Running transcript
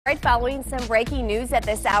Right, following some breaking news at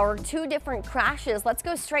this hour, two different crashes. Let's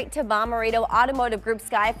go straight to Bommarito Automotive Group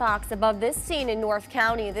Skyfox above this scene in North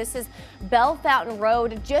County. This is Bellefontaine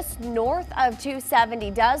Road, just north of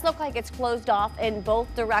 270. Does look like it's closed off in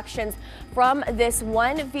both directions from this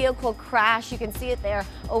one vehicle crash. You can see it there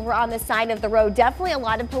over on the side of the road. Definitely a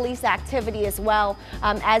lot of police activity as well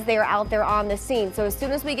as they are out there on the scene. So as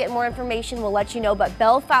soon as we get more information, we'll let you know. But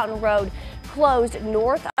Bellefontaine Road closed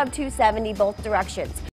north of 270, both directions.